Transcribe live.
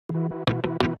Hi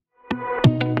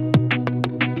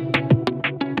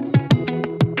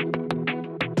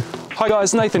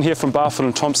guys, Nathan here from Barfoot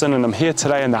and Thompson, and I'm here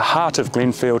today in the heart of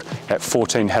Glenfield at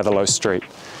 14 Hatherlow Street.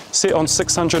 Set on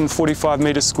 645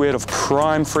 metres squared of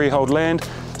prime freehold land,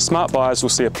 smart buyers will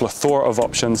see a plethora of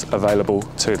options available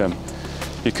to them.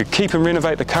 You could keep and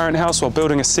renovate the current house while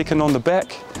building a second on the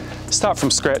back, start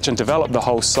from scratch and develop the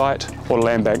whole site, or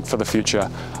land bank for the future.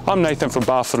 I'm Nathan from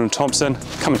Barfoot and Thompson,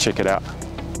 come and check it out.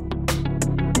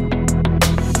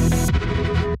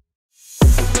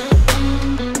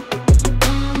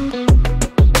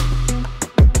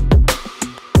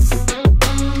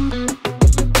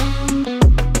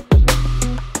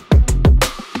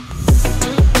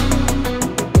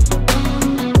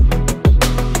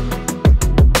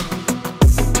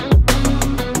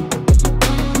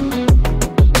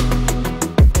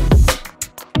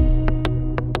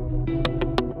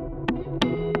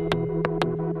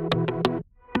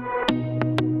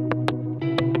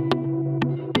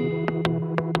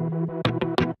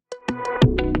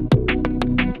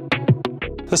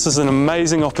 This is an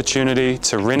amazing opportunity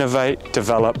to renovate,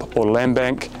 develop or land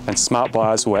bank, and smart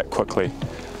buyers will act quickly.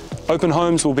 Open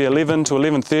homes will be 11 to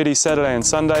 11:30 Saturday and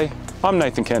Sunday. I'm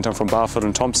Nathan Canton from Barfoot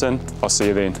and Thompson. I'll see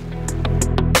you then.